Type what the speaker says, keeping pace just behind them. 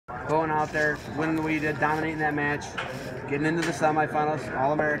going out there, winning the way you did, dominating that match, getting into the semifinals,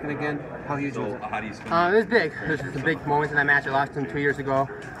 All-American again. How huge was it? How do you spend it was big. It was some big moments in that match. I lost him 2 years ago.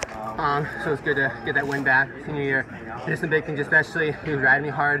 So it's good to get that win back senior year. Just some big things, especially he was riding me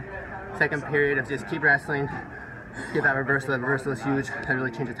hard. Second period of just keep wrestling, get that reversal. That reversal is huge. That really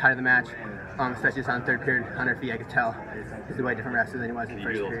changed the tide of the match. Especially just on the third period, on her feet, I could tell he's a way different wrestler than he was in the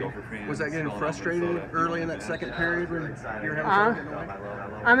first period. Was that getting frustrating early in that second period when you were having trouble getting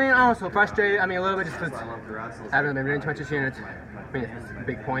away? I mean, also frustrated. I mean, a little bit just because I haven't been doing too much this year, and I mean, it's a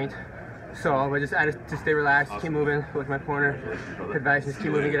big point. So I just stay relaxed, keep moving with my corner, advice, just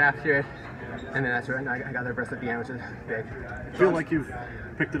keep moving, get after it, and then that's right. I got the reversal at the end, which is big. Feel like you've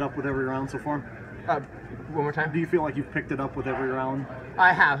picked it up with every round so far? One more time? Do you feel like you've picked it up with every round?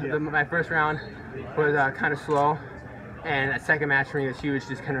 I have. Yeah. My first round was kind of slow, and that second match for me was huge.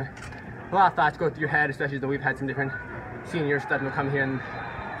 Just kind of a lot of thoughts go through your head, especially though we've had some different senior stuff will come here and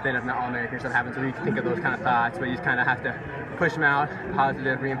then if not All-American stuff happens, so you can think of those kind of thoughts, but you just kind of have to push them out,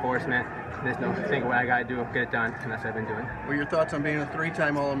 positive reinforcement. There's no think what I got to do, get it done, and that's what I've been doing. What are your thoughts on being a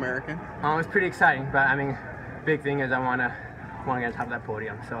 3-time All-American? It's pretty exciting, but I mean, big thing is I want to get on top of that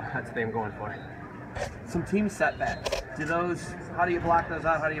podium, so that's the thing I'm going for. Some team setbacks. How do you block those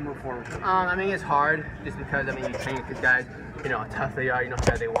out? How do you move forward? I mean, it's hard just because, I mean, you train with these guys, you know how tough they are, you know how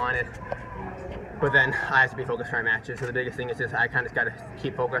bad they want it. But then I have to be focused for my matches. So the biggest thing is just I kind of got to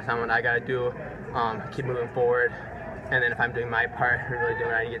keep focused on what I got to do, keep moving forward. And then if I'm doing my part, really doing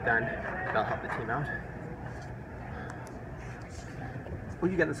what I need to get done, that'll help the team out. Who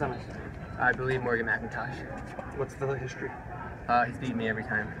you got in the semis? I believe Morgan McIntosh. What's the history? He's beaten me every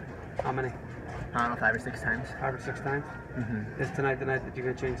time. How many? I don't know, 5 or 6 times. 5 or 6 times? Mm-hmm. Is tonight the night that you're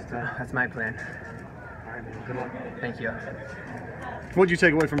going to change the time? That's my plan. All right, man. Good luck. Thank you. What did you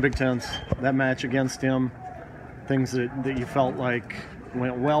take away from Big Ten's, that match against him? Things that you felt like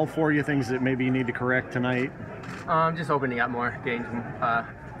went well for you, things that maybe you need to correct tonight? Just opening up more, getting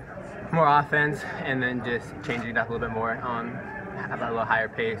more offense, and then just changing it up a little bit more. Have a little higher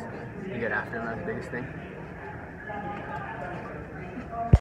pace. You get after him, that's the biggest thing.